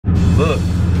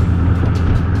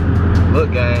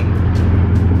Look,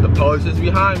 gang. The police is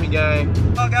behind me, gang.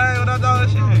 Oh, gang, what up, dog?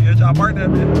 Shit, get y'all park that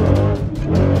bitch.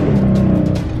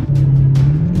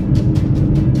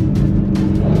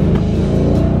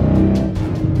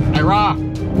 Hey, Rob.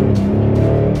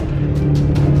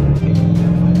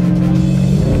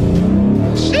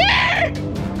 Shit!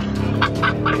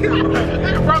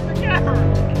 Nigga broke the camera.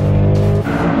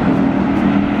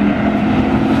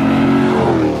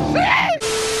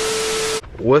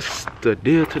 What's the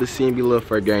deal to the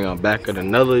cmblilfraent gang? I'm back at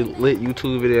another lit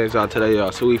YouTube video. Y'all today,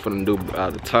 y'all, so we finna do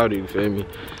the title, you feel me? You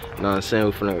know what I'm saying?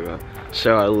 We finna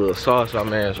show out a little sauce. My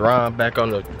man's Ron back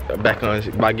on his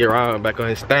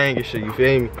thing and shit, you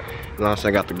feel me? You know what I'm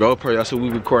saying? Got the GoPro, y'all, so we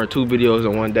recording 2 videos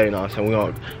in one day. You know what I'm saying? We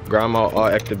gonna grind all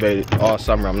activated all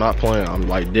summer. I'm not playing. I'm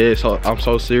like this. So I'm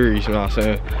so serious, you know what I'm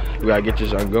saying? We gotta get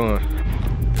this on going.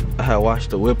 I had washed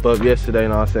the whip up yesterday, you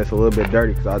know what I'm saying? It's a little bit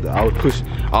dirty because I was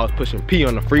pushing P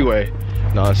on the freeway, you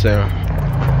know what I'm saying?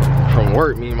 From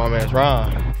work, me and my man's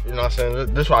Ron. You know what I'm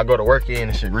saying? This is why I go to work in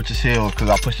and shit, rich as hell,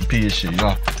 because I push the P and shit, you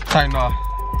know? Tighten off.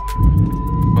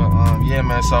 But yeah,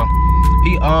 man, so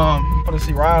he put to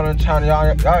see Ron in China.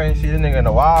 Y'all ain't see this nigga in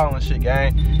a while and shit,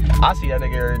 gang. I see that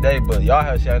nigga every day, but y'all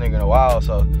haven't seen that nigga in a while,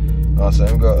 so you know what I'm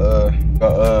saying? We go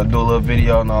do a little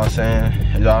video, you know what I'm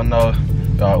saying? Y'all know.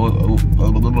 Y'all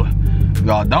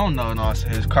don't know, no,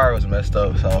 his car was messed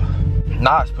up, so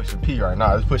now it's pushing P right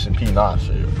now. It's pushing P now,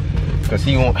 shit. Cause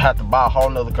he won't have to buy a whole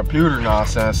nother computer, you know what I'm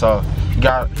saying? So he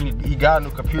got a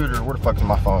new computer. Where the fuck is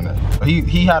my phone at? But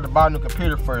he had to buy a new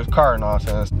computer for his car, you know what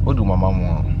I'm saying? What do my mom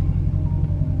want?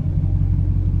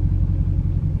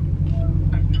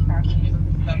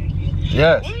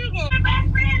 Yes.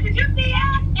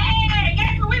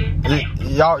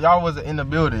 Y'all wasn't in the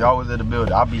building. Y'all was in the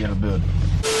building. I'll be in the building.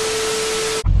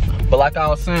 But like I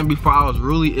was saying before, I was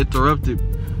really interrupted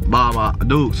by my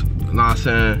dudes. You know what I'm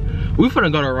saying? We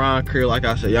finna go to Ron crib, like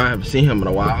I said, y'all haven't seen him in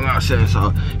a while. You know what I'm saying?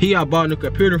 So he got bought a new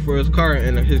computer for his car,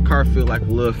 and his car feel like a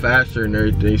little faster and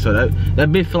everything. So that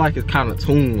bitch feel like it's kind of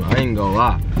tuned. I ain't gonna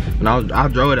lie. And I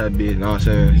drove that bitch, you know what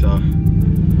I'm saying? So, you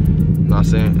know what I'm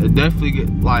saying? It definitely get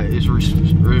like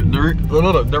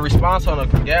the response on the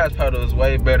gas pedal is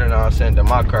way better, you know what I'm saying, than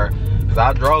my car. Cause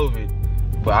I drove it,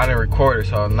 but I didn't record it,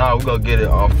 so now we gonna get it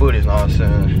on footage, you know what I'm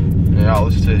saying? And y'all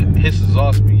listen to his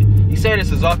exhaust speed. He said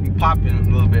his exhaust be popping a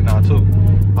little bit now too.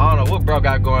 I don't know what bro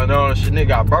got going on. Shit, nigga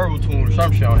got burble tune or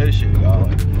some shit on his shit, y'all.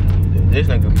 Like, this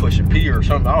nigga pushing P or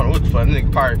something. I don't know what the fuck.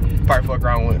 Nigga probably fuck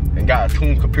around with and got a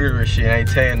tuned computer and shit and ain't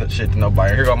telling that shit to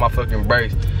nobody. Here go my fucking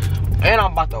brakes. And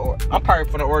I'm probably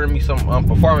finna order me some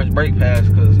performance brake pads,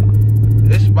 cause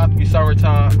it's about to be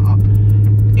summertime.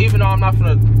 Even though I'm not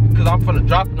finna, cause I'm finna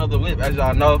drop another whip, as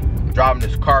y'all know, driving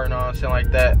this car, you know what I'm saying,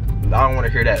 like that. I don't wanna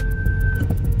hear that.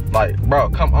 Like, bro,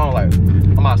 come on, like,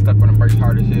 I'm about to step on the brakes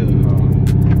hard as hell.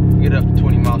 Get up to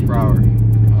 20 miles per hour.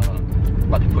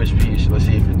 About to push P, let's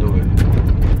see if it do it.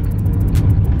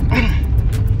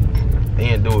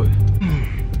 And do it.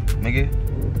 Nigga.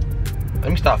 Let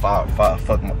me stop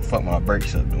fuck my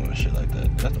brakes up doing shit like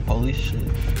that. That's the police shit.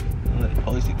 The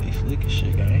police think they slick as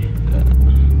shit, gang.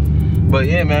 But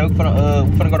yeah, man, we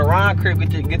finna go to Ron crib,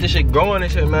 get this shit going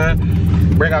and shit, man.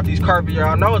 Bring out these car videos.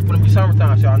 I know it's gonna be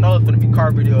summertime, so I know it's gonna be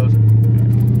car videos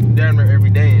damn near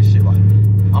every day and shit. Like,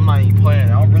 I'm not even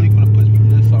playing. I'm really gonna push P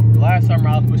this summer. Last summer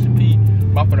I was pushing P,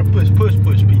 but I'm gonna push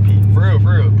PP. For real.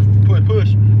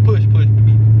 Push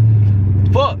PP.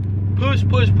 Fuck. Push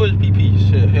PP.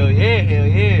 Shit, hell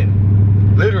yeah.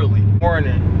 Literally.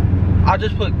 Morning. I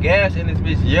just put gas in this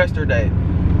bitch yesterday.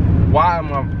 Why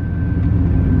am I?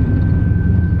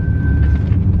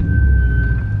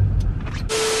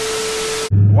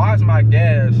 Why is my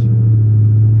gas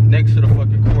next to the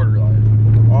fucking quarter, like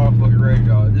all fucking ready,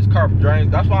 y'all? This car drains.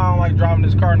 That's why I don't like driving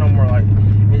this car no more. Like,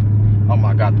 oh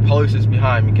my god, the police is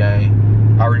behind me, gang.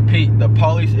 I repeat, the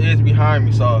police is behind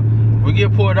me. So if we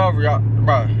get pulled over, y'all,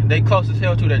 bro, they close as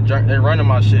hell too. They running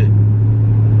my shit.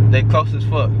 They close as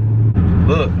fuck.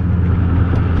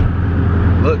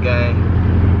 Look,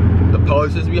 gang. The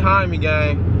police is behind me,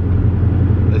 gang.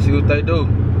 Let's see what they do.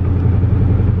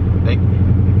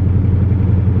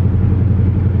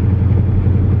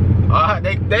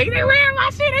 They ran my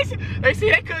shit. They see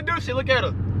they couldn't do shit. Look at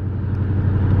them.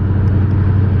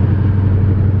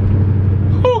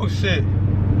 Oh shit.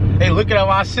 They looking at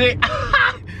my shit.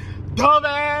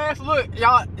 Dumbass. Look,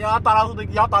 y'all thought y'all was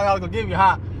gonna give me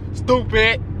hot.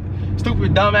 Stupid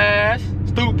dumbass.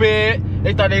 Stupid.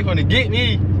 They thought they was gonna get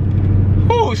me.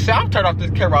 Oh shit. I'm turning off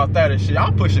this camera out that and shit.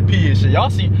 I'm pushing P and shit. Y'all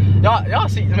see me, nigga.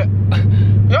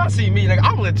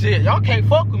 I'm legit. Y'all can't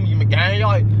fuck with me, my gang. Y'all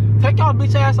like, take y'all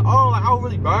bitch ass on. Like, I'll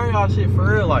really burn y'all shit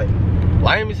for real. Like,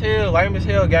 Lame as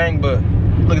hell, gang, but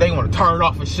look, they want to turn it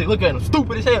off and shit. Look at them,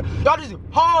 stupid as hell. Y'all just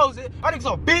hoes. Y'all niggas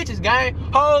some bitches, gang.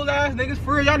 Hoes ass niggas,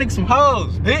 for real. Y'all niggas some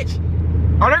hoes, bitch.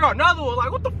 Oh, there got another one.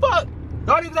 Like, what the fuck?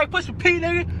 Y'all niggas like pushing P,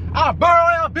 nigga. I'll burn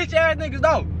all y'all bitch ass niggas,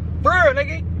 though. For real,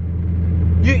 nigga.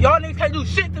 Y'all niggas can't do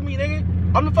shit to me, nigga.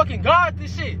 I'm the fucking god at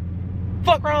this shit.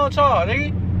 Fuck around with y'all,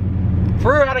 nigga.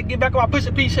 For real, I gotta get back on my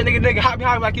pushing P shit, nigga. Hop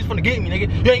behind me like he's finna get me,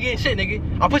 nigga. You ain't getting shit,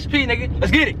 nigga. I'm pushing P, nigga.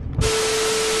 Let's get it.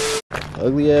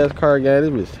 Ugly ass car, gang.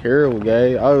 This bitch terrible,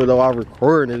 gang. I don't even know why I'm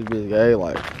recording this bitch, gang.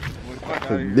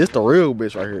 Like, this the real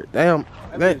bitch right here. Damn,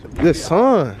 this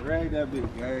son. Drag that bitch,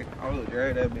 gang. I was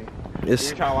drag that bitch.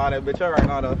 It's you trying to line that bitch up right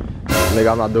now, though.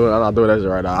 Nigga, I'm not doing that shit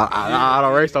right now. I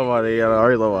don't race nobody. I don't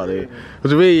race nobody.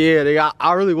 What you mean, yeah, nigga?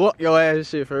 I really want your ass and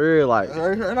shit for real, like.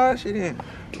 Right now, shit in.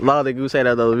 A lot of niggas say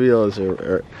that in those videos and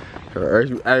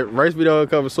shit. Race video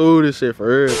coming soon and shit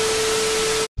for real.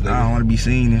 I don't want to be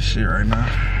seeing this shit right now.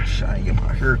 Shit, I ain't get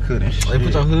my hair cut and shit. Like,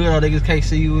 put your hood on, niggas can't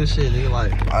see you and shit, nigga.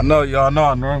 Like, I know, y'all know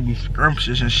I normally be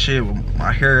scrumptious and shit, but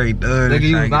my hair ain't done. Nigga,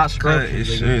 you was not scrumptious,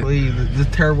 nigga. Shit. Please, this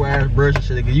terrible ass brush and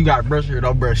shit, nigga. You got a brush here,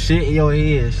 don't brush shit in your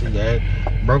head and shit,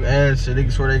 gang. Broke ass shit,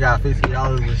 niggas swear they got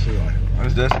 $15 and shit. Like,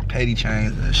 that's just some petty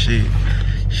chains and shit.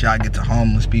 Shit, I get to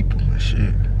homeless people and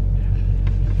shit.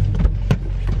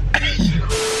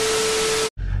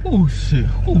 Oh shit,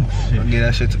 oh shit. I'll get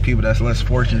that shit to people that's less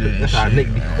fortunate and that's shit. How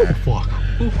nigga be. Oh fuck.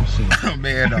 Oh shit.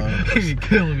 Man, dog. He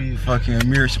killing me. Fucking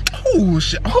mirrors. Oh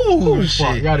shit. Oh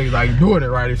shit. Y'all niggas like doing it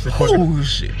right. It's oh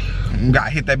shit. You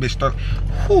gotta hit that bitch stuck.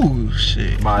 Oh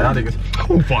shit. Man, y'all niggas.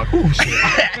 Oh fuck. Oh shit.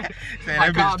 Saying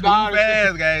that bitch too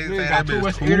fast, guys. Saying that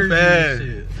bitch too fast.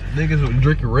 Niggas was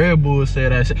drinking Red Bull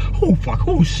said that shit. Oh fuck.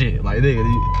 Oh shit. Like nigga,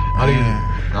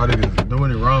 y'all niggas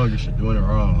doing it wrong. You shit doing it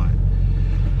wrong. Like.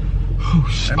 Oh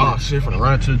shit, finna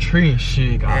run into the tree and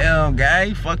shit, God. Hell,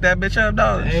 gang, fuck that bitch up,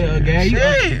 dog. Hell, gang, you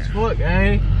ugly as fuck,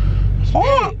 gang.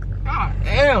 Fuck. God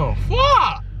damn,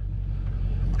 fuck.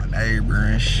 My neighbor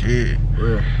and shit.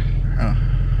 Where?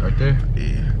 Right there?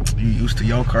 Yeah. You used to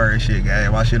your car and shit,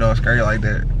 gang. Why shit all scary like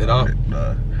that? It all?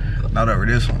 Not over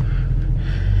this one.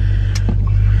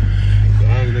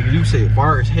 Gang, nigga, you say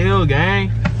far as hell,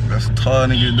 gang. That's some tall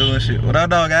niggas doing shit. What up,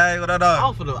 dog, gang? What up, dog? I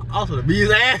was for the beat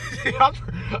his ass.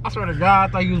 I swear to God,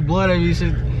 I thought you was blood at me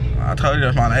shit. I told you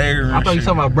that's my neighbor. I thought you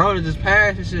talking about bro that just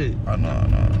passed and shit. Oh, no.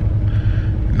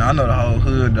 No, I know the whole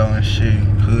hood though and shit.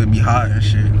 Hood be hot and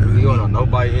shit. You don't know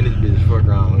nobody in this bitch fuck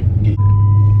around. Like, get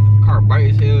car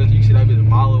bright as hell. You see that bitch a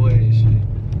mile away and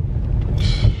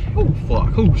shit. Oh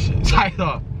fuck. Oh shit. Tight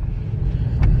up.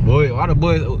 Boy, why the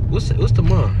boys? What's the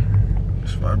month?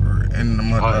 It's February, end of the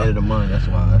month. Oh, end of the month. That's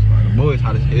why. The boys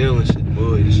hot as hell and shit. The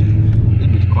boys and shit. This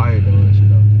bitch quiet though and shit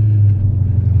though.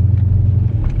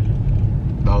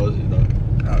 No, is it though?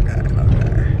 Okay.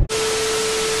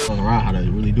 On the ride how they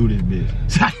really do this bitch.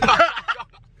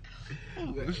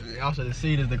 Y'all should have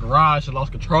seen this. The garage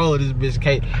lost control of this bitch.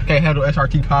 Can't handle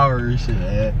SRT power and shit,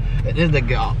 man. And this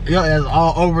nigga, yo, that's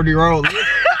all over the road.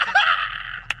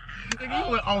 Nigga,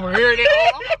 you went over here.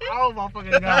 Oh my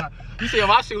fucking God. You said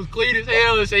my shit was clean as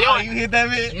hell and said, yo, you hit that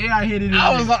bitch? Yeah, I hit it.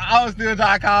 I was still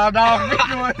trying to calm down.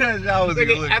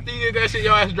 Nigga, after you did that shit,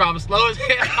 your ass driving slow as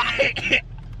hell.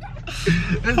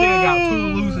 This nigga got too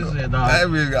loose and shit, dog. That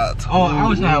bitch got too loose. I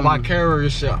wish I had my camera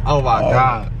and shit. Oh my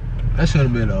God. That should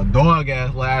have been a dog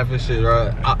ass laugh and shit,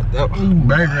 right? That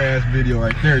burger ass video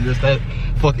right there. Just that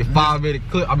fucking 5-minute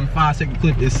clip. 5-second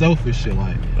clip itself and shit,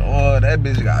 like. Oh, that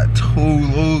bitch got too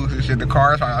loose and shit. The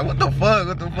car's like, what the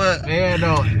fuck? Man,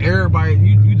 no, everybody,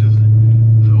 you just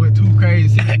went too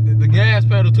crazy. The gas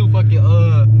pedal too fucking,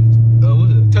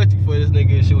 what's it, touchy for this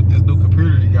nigga and shit with this new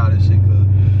computer he got and shit, cause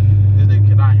this nigga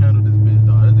cannot handle this bitch,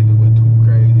 dog. This nigga went too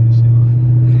crazy and shit,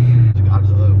 like. I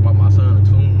just bought my son a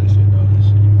tune and shit, dog, and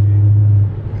shit.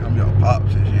 I'm your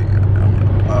pops and shit, I'm your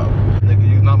pop. Nigga,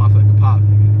 you not my fucking pop,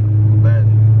 nigga. I'm bad,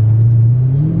 nigga.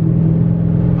 You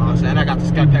know what I'm saying? I got the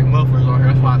Scatpacks mufflers on here,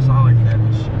 that's why I sound like that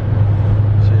and shit.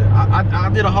 I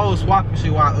did a whole swap and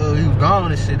shit while he was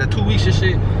gone and shit. The 2 weeks and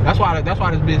shit. That's why this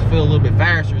bitch feel a little bit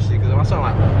faster and shit. Cause I sound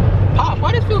like, Pops,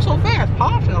 why this feel so fast,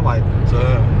 Pops? And I'm like, so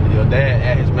your dad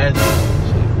at his magic and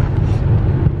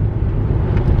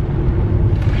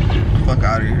shit. Fuck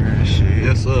out of here and shit.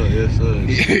 Yes sir. Yes sir.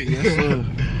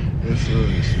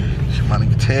 Shit, my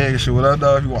nigga tag and shit. What up,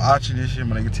 dog? If you watching this shit,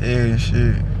 my nigga tag and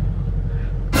shit.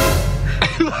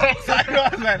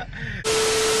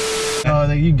 Oh,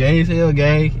 nigga, you gay as hell,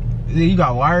 gay. You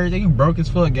got wires, you broke as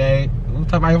fuck, gay. What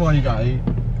type of iPhone you got,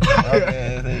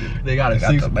 They got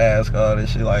the mask on and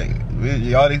shit. Like,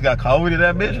 y'all niggas got COVID in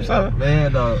that bitch or something?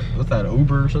 Man, what's that, an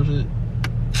Uber or some shit?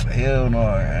 Hell no,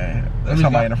 man. That's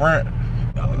somebody in the front.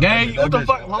 Gang, what the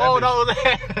fuck? Hold on. That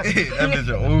bitch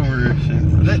over and shit.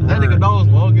 That nigga nose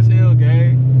long as hell,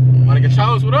 gang. My nigga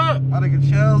Charles, what up? My nigga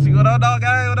Chelsea, what up, dog,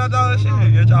 gang? What up, dog?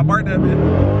 Shit, get y'all burnt that bitch.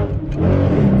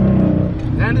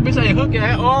 Man, this bitch ain't hooking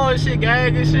at all and shit,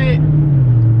 gang and shit.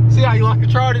 See how you like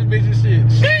control this bitch and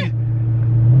shit. Shit!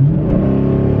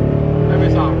 That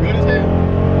bitch all good as hell.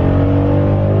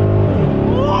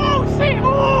 Oh, shit!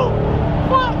 Oh!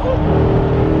 Fuck!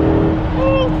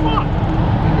 Oh, fuck!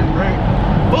 That bitch great.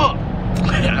 Fuck!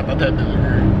 Yeah, I thought that bitch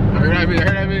hurt. I heard that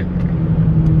bitch,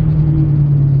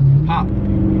 Pop.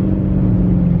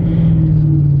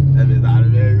 That bitch out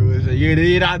of there.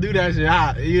 You not do that shit.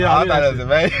 You I thought it was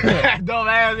amazing. Dumb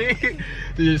ass nigga.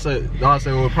 You just say, I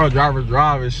said, well, pro drivers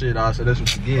drive and shit. I said, that's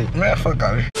what you get. Man, fuck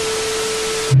out of here.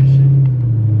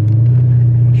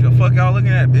 What the fuck y'all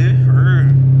looking at, bitch? For real.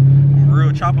 I'm a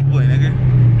real chopper boy, nigga.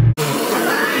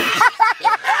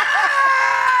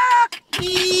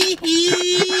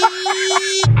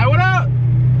 Hey, what up?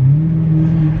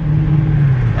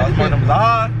 I was putting them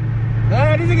on.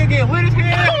 Man, this nigga get lit as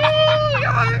hell.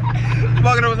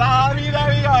 Smoking them on. You know what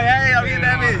I mean? Hey, I'm getting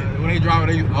that bitch. When they drive,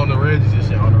 they on the ridges and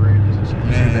shit. On the ridges and shit.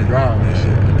 You see they drive and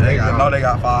shit. They got, I know they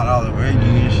got $5 for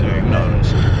and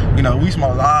shit. You know, we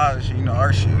smoke live and shit. You know,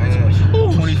 our shit.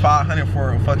 $2,500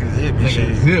 for a fucking zip and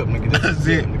shit. Zip, nigga. This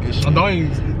zip. Nigga.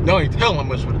 Don't even tell how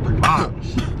much for the 3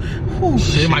 miles.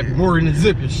 Shit, it might be more than a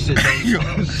zip and shit.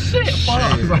 Shit,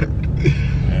 fuck.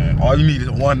 All you need is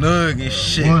one nug and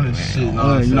shit. One and shit.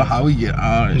 You know how we get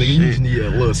on and nigga, shit. you just need a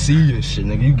little seed and shit,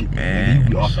 nigga. You get, man, you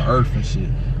be off the earth and shit.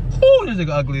 Ooh, this nigga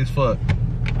ugly as fuck.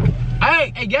 Hey,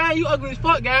 gang, you ugly as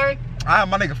fuck, gang. My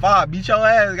nigga 5, beat your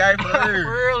ass, gang, for real.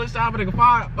 For real, it's time for nigga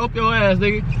 5. Up your ass,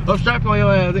 nigga. Up strap on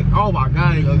your ass, nigga. Oh my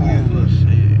god, he ugly as fuck.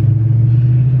 Shit.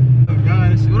 Oh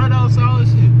god, shit. What I know, solid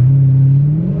shit.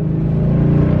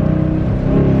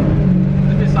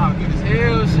 This bitch sound good as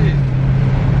hell, shit.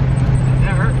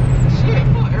 That hurt. Shit,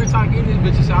 fuck. Every time I get this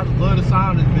bitch, I just love the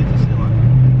sound of this bitch and shit like.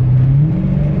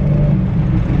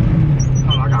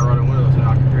 Oh, I got running windows so I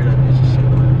can hear that bitch and shit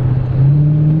like.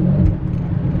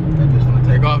 That bitch wanna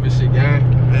take off and shit, gang.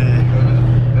 Man.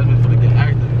 That bitch finna get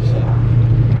active and shit.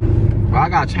 But I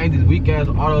gotta change these weak ass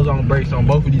autos on brakes on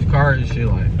both of these cars and shit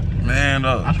like. Man,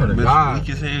 I swear to God. Weak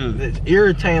as hell. It's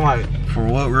irritating, like. For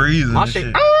what reason? My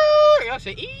shit, y'all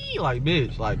shit, like,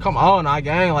 bitch. Like, come on, I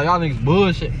gang. Like, y'all niggas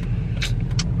bullshit.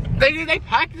 They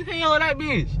packed as hell of that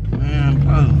bitch. Man,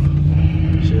 bro.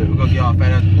 Shit, we gonna get all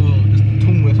fat ass pool. This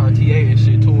tune SRT8 and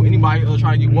shit too. Anybody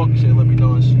trying to get walking shit, let me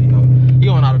know and shit. You know, he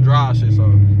don't know how to drive shit,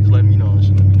 so just let me know and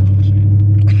shit. Let me know and shit.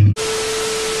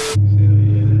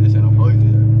 Yeah, this ain't no police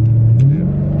there.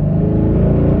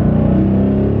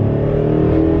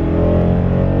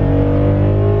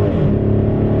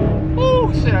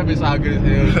 Ooh, shit, that bitch sound good as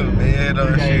hell. Man,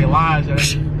 though. Shit. Lying,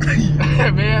 shit.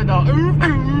 Man, though.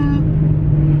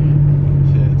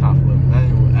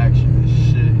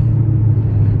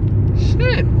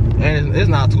 And it's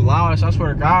not too loud, so I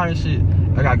swear to God and shit.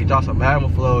 I gotta get y'all some manual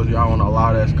flows. Y'all want a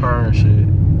loud ass car and shit.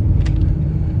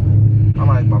 I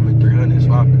might buy me 300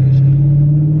 swapping this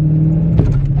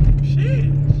shit. Shit.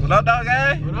 What up, dog,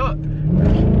 guy? What up?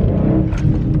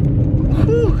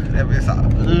 Whew, that bitch all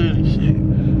good and shit.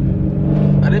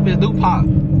 Now this bitch do pop. I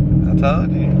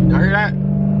told you. Y'all hear that?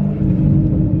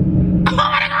 Oh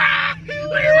my God!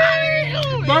 Look at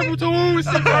my purple tune,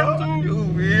 shit, purple tune. You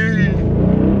weird.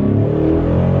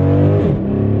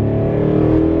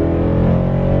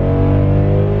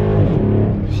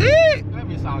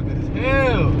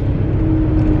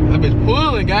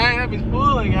 Gang, that bitch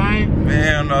pulling, gang.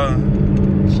 Man, no.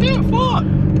 Shit, fuck.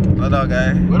 What up,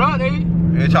 gang? What up, nigga?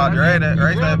 You tried to race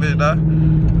that bitch, though.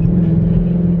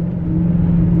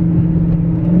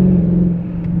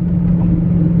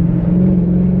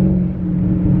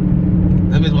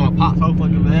 That bitch wanna pop so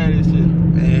fucking bad and shit.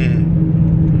 Man.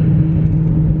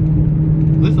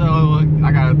 Listen,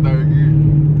 I got a 3rd gear.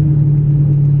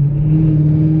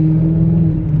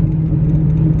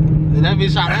 And that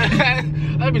bitch shot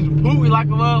that bitch poopy like a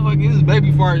motherfucker. This is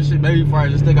baby fart and shit. Baby fart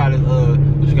just still got his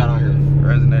what you got on here?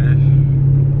 Resonator.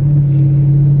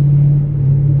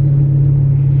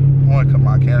 I wanna cut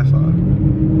my cast off.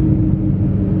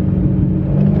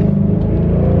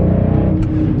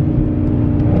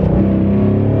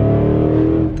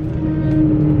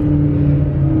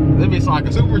 That bitch like a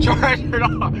supercharger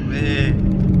dog. Man.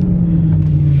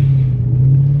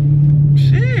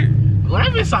 Shit. Well,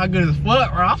 that bitch sound good as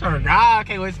fuck, bro. I swear to God, I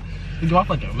can't wait to do my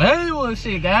fucking manual and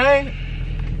shit, gang.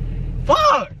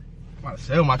 Fuck! I'm about to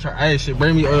sell my charger. Hey, shit,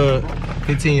 bring me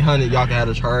 1,500. Y'all can have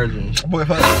the charger and shit. Boy,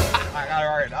 fuck. I got it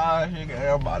right now. You can hear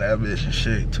about that bitch and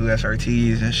shit. 2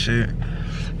 SRTs and shit.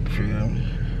 Feel me?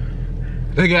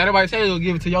 Nigga, everybody say they'll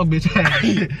give it to your bitch ass.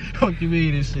 Fuck you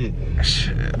mean and shit.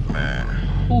 Shit, man.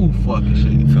 Who fucking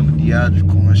shit? Feeling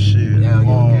theatrical and shit. Yeah,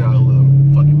 get out a little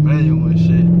fucking manual and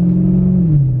shit.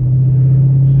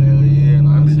 Hell yeah,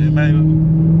 nah, shit. Manual.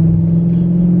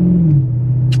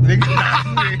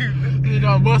 You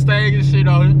know, Mustang and shit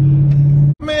on it.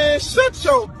 Man, shut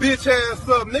your bitch ass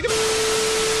up, nigga.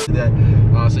 That,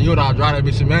 so you know how to drive that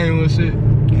bitch in manual and shit?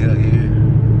 Hell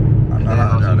yeah. I know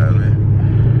how to drive that bitch.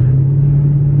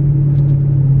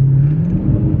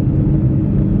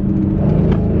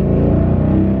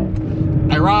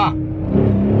 Hey, Rob.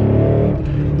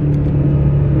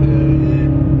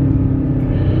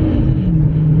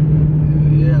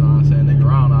 Yeah, know what I'm saying? Nigga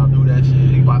around, I'll do that shit.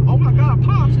 He's like, oh my God,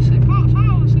 Pops and shit, Pops,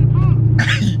 oh shit,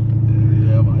 Pops.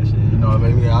 Yeah, my shit. You know,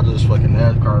 maybe I just fucking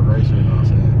NASCAR racer, you know what I'm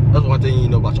saying? That's one thing you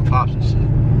know about your Pops and shit. You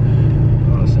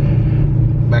know what I'm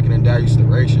saying? Back in the day, I used to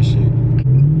race and shit.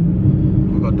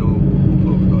 What we gonna do?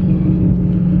 What we gonna do?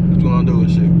 What you gonna do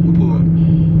and shit? We'll pull it.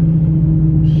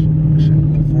 Shit,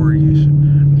 40 and shit.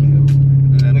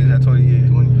 That nigga got 20 years.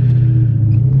 20.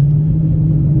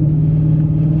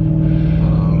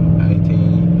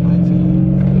 18,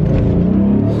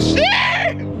 19.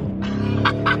 Shit!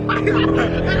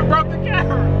 Nigga broke the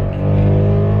camera.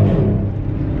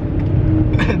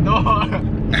 Dog.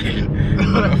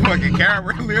 The fucking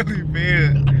camera literally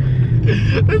bad.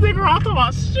 This nigga around talking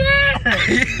about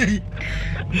shit.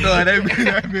 No, that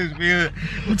bitch bad.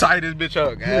 I'm tight this bitch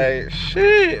up, guy.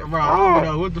 Shit, Bro, I don't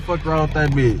know what the fuck wrong with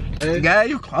that bitch. Hey, guy,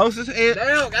 you close as hell.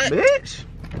 Damn, guy. Bitch.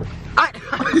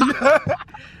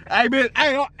 Hey, bitch,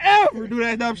 I don't ever do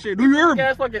that dumb shit. Do you hear me?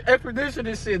 Ass fucking expedition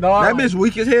and shit, dog. That bitch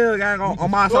weak as hell, gang,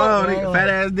 on my soul. Nigga, fat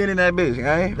ass did in that bitch,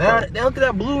 gang. They look at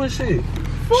that blue and shit.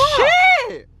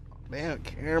 Shit. Damn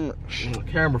camera.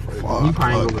 Camera for you. You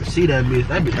probably ain't gonna see that bitch.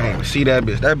 That bitch can't even see that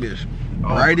bitch. That bitch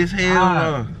bright as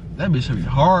hell. That bitch should be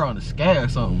hard on the scale or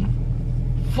something.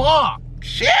 Fuck.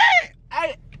 Shit.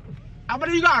 Hey, how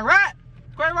many you got, right?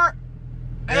 Quaver?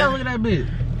 Hey, look at that bitch.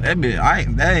 That bitch,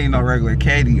 that ain't no regular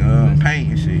caddy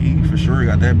paint and shit. He for sure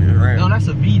got that bitch right. No, that's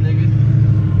a V, nigga.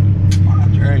 I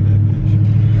drag that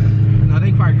bitch. No,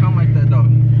 they probably come like that though.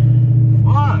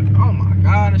 Fuck. Oh my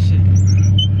God, that shit.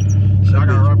 That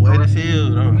bitch wet as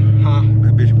hell though. Huh?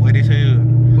 That bitch wet as hell.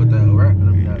 With that wrap,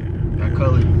 that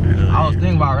color. Yeah. I was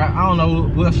thinking about wrap. I don't know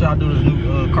what should I do to the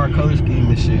new car color scheme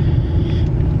and shit.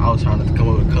 I was trying to come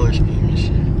up with a color scheme and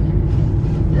shit.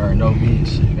 You already know me and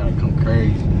shit. Gotta come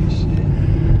crazy and shit.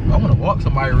 I wanna walk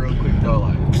somebody real quick though,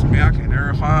 like. Me, I can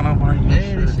never find nobody.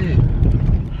 Man, this shit.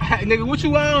 Hey, nigga, what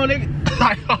you on, nigga?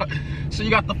 So you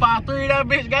got the 5.3 that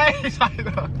bitch, guys?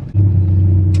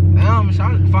 Damn, I'm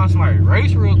trying to find somebody to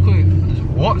race real quick. Just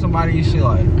walk somebody and shit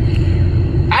like.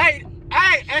 Hey,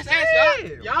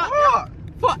 y'all.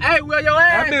 Fuck, hey, where your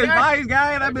ass? That bitch nice,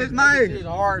 guy. That bitch nice. It's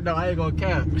hard though. I ain't gonna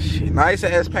cap. Shit, nice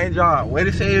ass paint job. Wet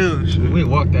as hell. Shit. We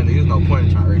walk that nigga. There's no point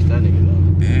in trying to race that nigga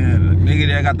though. Damn, the nigga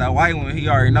that got that white one, he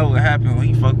already know what happened when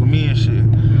he fucked with me and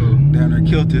shit. Down there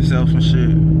killed himself and shit.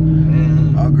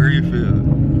 Man. All Greenfield.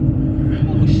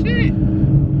 Oh shit.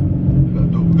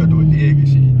 We gotta do a dig and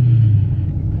shit.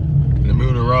 In the middle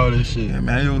of the road and shit. Yeah,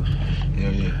 manual.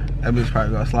 Hell yeah. That bitch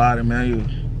probably got slide in manual.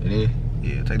 It is?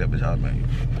 Yeah, take that bitch out of manual.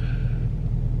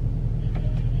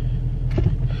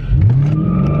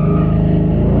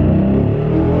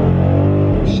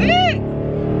 Shit!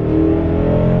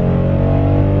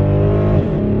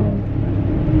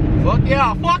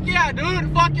 Fuck yeah,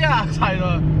 dude. Fuck yeah. It's like,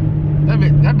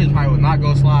 that bitch probably would not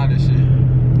go slide and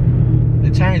shit.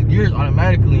 They change gears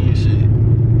automatically and shit.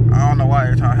 I don't know why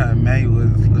every time I have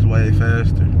manual, it's way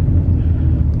faster.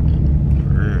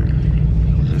 For real.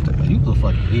 You a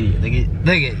fucking idiot,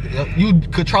 nigga. You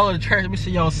controlling the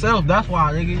transmission yourself. That's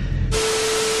why, nigga.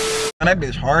 That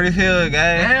bitch hard as hell,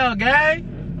 gang. Hell, gang.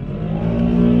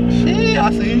 Shit,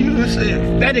 I see you and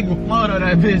shit. That nigga float on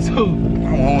that bitch too.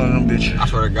 I want one of them bitches. I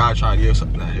swear to God, trying to give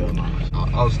something. Nah, hell no.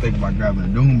 I was thinking about grabbing a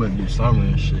doom buggy this summer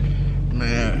and shit.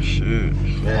 Man, shit.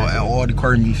 All the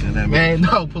car meets and that. Man,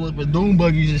 no, pull up with doom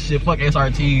buggies and shit. Fuck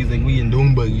SRTs and we in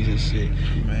doom buggies and shit.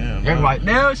 Man, everybody,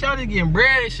 damn, y'all getting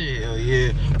bread and shit. Hell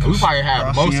yeah. We probably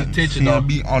have most attention though.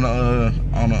 CMB on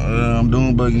the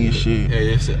doom buggy and shit. Yeah,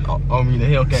 yeah, shit. I mean the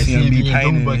Hellcat CMB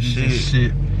doom buggies and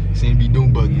shit. CMB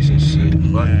doom buggies and shit.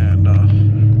 Man,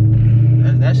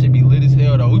 that should be lit as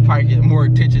hell though. We probably get more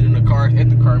attention in the cars at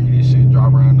the car meet and shit.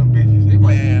 Drive around them bitches.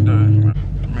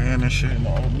 Man, and shit.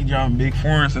 We driving big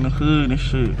foreigns in the hood and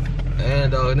shit.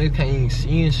 And they can't even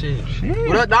see and shit.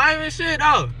 What up, diamond shit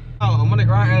though? Oh, I'm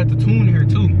gonna added the tune here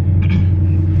too.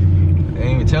 They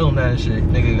ain't even tell them that and shit.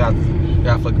 Nigga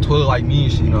got fucking 12 like me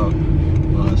and shit, you know. You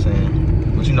know what I'm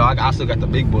saying? But you know, I still got the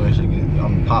big boy and shit.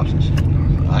 I'm pops and shit. You know?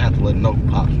 I have to let them know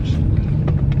pops and shit.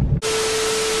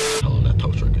 Hold on, that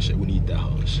tow truck and shit. We need that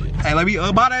whole shit. Hey, let me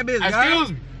buy that bitch, guys.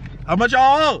 Excuse me. How much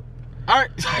y'all owe? Alright.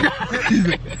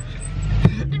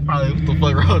 Probably what the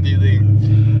fuck wrong with these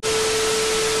things.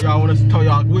 Y'all want us to tow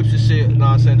y'all whips and shit. You know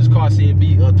what I'm saying? This car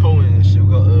CMB towing and shit. We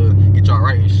go get y'all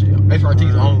right and shit.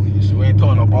 SRT's only and shit. We ain't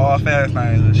towing no bullshit. All fast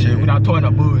things and shit. We not towing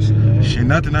no bullshit, man. Shit,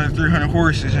 nothing under 300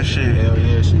 horses and shit. Hell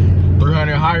yeah, shit.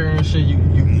 300 higher and shit,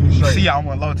 you straight. See, I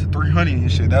went low to 300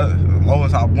 and shit. That's the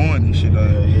lowest I won and shit.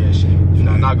 Hell yeah, shit. You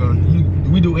know, not gonna,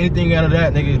 we do anything out of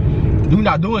that, nigga. We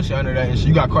not doing shit under that and shit.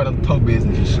 You got caught in the tow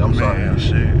business and shit. I'm sorry. Man,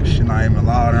 shit not even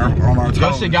allowed on our tow.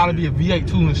 Your shit gotta be a V8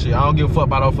 too and shit. I don't give a fuck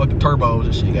about no fucking turbos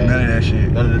and shit, guys. None of that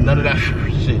shit. None of that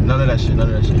shit. None of that shit.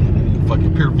 None of that shit.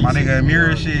 Fucking pure V6. My nigga,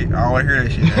 mirror shit. I don't wanna hear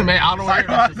that shit. Man, I don't wanna hear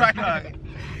that shit.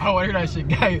 I don't wanna hear that shit,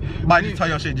 guy. Might just tell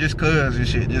your shit just cuz and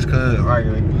shit. Just cuz. Right,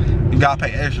 man. You gotta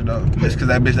pay extra though. Just cause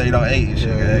that bitch 808 and shit.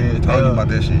 Yeah, told you about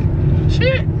that shit.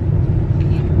 Shit.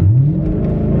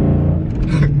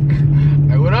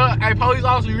 Hey, what up? Hey, police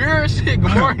officer, you here? Shit,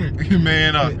 good morning.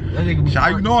 Man, how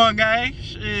you doing, gang?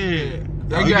 Shit.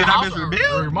 They get that bitch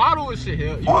rebuilt? Remodel and shit.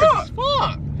 Hell,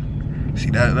 fuck. See,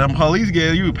 them police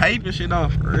get you paper shit though,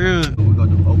 for real. We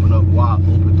gonna open up wide,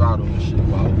 open throttle and shit.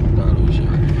 Wide open throttle and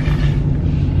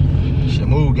shit. Shit,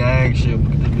 move, gang. Shit,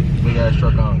 put this big ass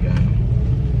truck on, gang.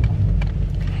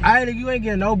 Hey, nigga, you ain't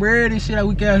getting no bread and shit. That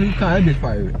weak ass, that bitch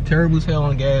probably terrible as hell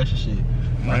on gas and shit.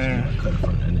 Man, I cut it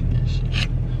from that nigga and shit.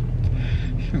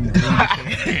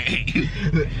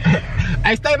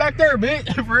 Hey, stay back there,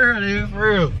 bitch. For real, nigga, for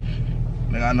real.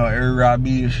 Nigga, I know every ride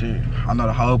be and shit. I know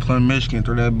the whole Plymouth, Michigan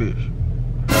through that bitch.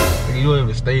 You don't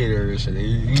even stay there and shit.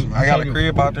 I got a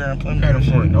crib out there in Plymouth. Can't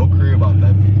afford no crib out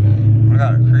that bitch, man. I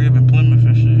got a crib in Plymouth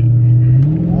and shit.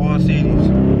 All cities.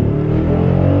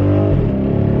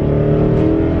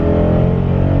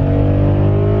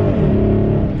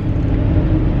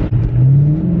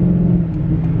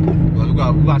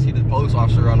 We gotta see the police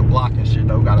officer on the block and shit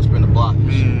though. We gotta spin the block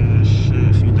and shit. Man,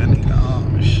 shit, see that nigga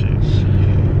on and shit.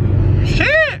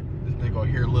 Shit! This nigga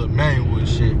gonna hear little manual and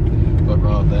shit. Fuck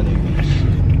wrong with that nigga and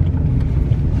shit.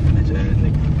 Bitch ass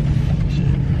nigga.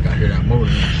 Shit. Gotta hear that motor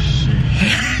and shit.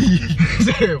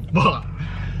 Said fuck.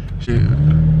 Shit.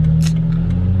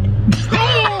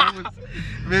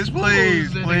 Bitch,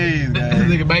 please, please, man.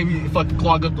 This nigga made me fucking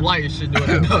clog up the light and shit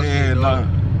doing that. Yeah, no.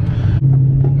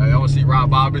 Hey, I wanna see Rob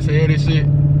Bobbitt's head and shit.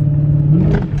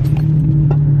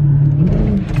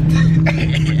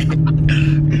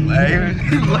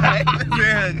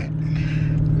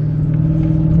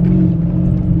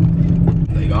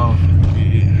 They gone.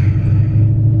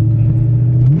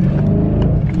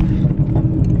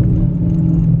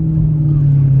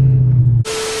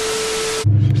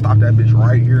 Stop that bitch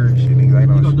right here and shit. Niggas ain't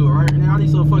You gonna do it right now? I need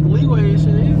some fucking leeway and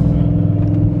shit.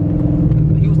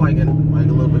 He was like a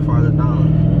little bit farther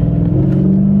down.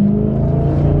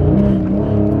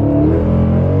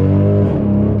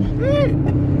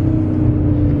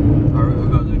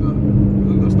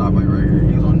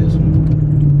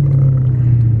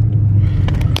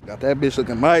 That bitch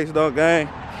looking nice, though, gang.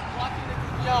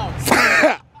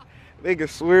 Nigga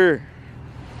swear.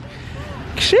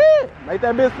 Shit, make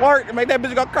that bitch flirt, make that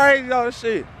bitch go crazy on this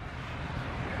shit.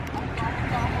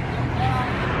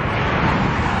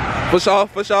 For sure,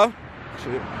 for sure.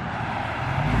 Shit.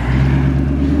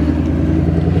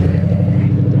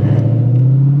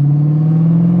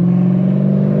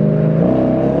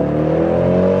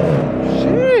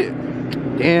 Shit.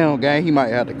 Damn, gang, he might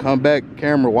have to come back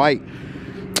camera white.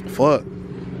 Fuck.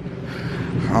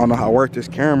 I don't know how to work this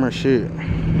camera shit.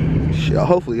 Shit,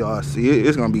 hopefully y'all see it.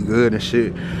 It's gonna be good and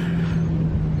shit.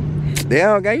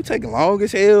 Damn, gang, you taking long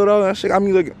as hell though and shit. I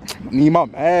mean, look, I need my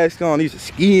mask on, need to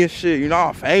ski and shit. You know,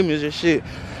 I'm famous and shit.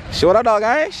 Shit, what I dog,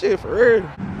 I ain't shit for real.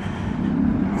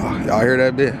 Oh, y'all hear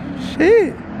that bit?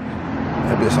 Shit.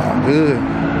 That bitch sound good.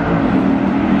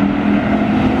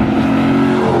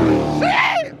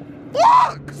 Shit!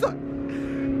 Fuck!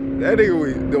 That nigga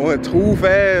was doing too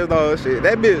fast though, shit.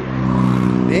 That bitch,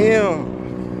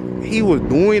 damn, he was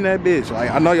doing that bitch. Like,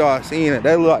 I know y'all seen it.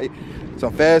 That look like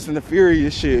some Fast and the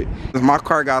Furious shit. My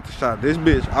car got the shot. This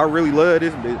bitch, I really love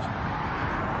this bitch.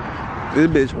 This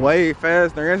bitch way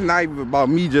faster. It's not even about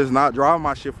me just not driving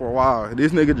my shit for a while.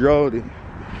 This nigga drove it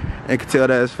and could tell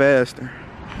that it's faster.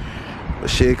 But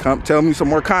shit, come tell me some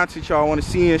more content y'all want to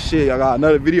see and shit. I got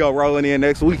another video rolling in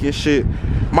next week and shit.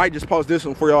 Might just post this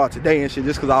one for y'all today and shit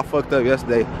just cause I fucked up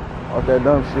yesterday off that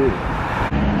dumb shit.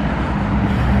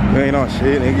 You ain't on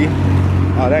shit, nigga.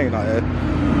 Oh, that ain't on that.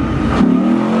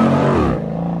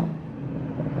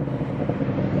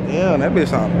 Damn, that bitch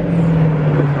sound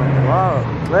wild.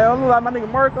 Man, I look like my nigga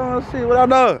Mark on shit. What I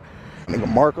know? Nigga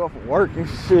mark up for work and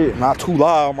shit. Not too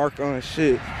loud, mark on and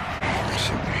shit.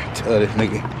 Tell this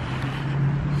nigga.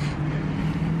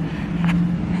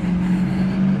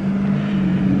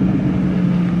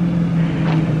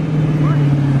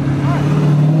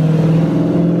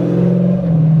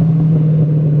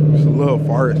 It's a little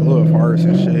farts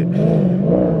and shit.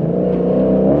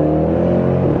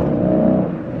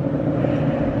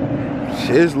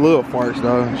 It's little farts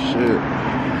though, shit.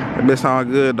 That bitch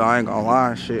sound good though, I ain't gonna lie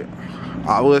and shit.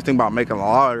 I was thinking about making a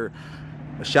louder.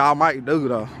 Shit I might do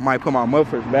though. I might put my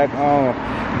mufflers back on,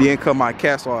 then cut my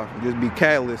cats off, just be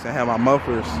catless and have my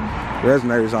mufflers,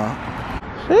 resonators on.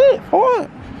 Shit, what?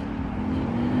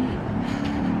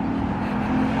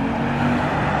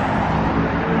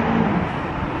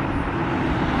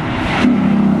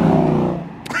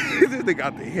 This nigga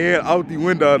got the head out the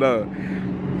window though.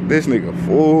 This nigga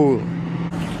fool.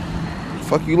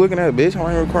 Fuck you looking at, bitch?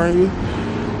 I ain't recording you.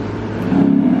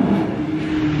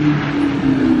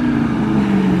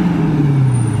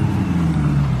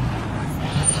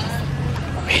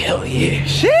 Hell yeah.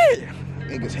 Shit.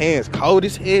 Niggas hands cold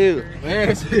as hell.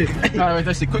 Man, shit.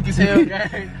 That shit quick as hell,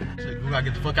 gang. Shit, we gotta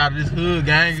get the fuck out of this hood,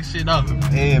 gang, and shit off.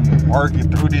 Damn, been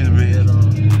working through this bitch.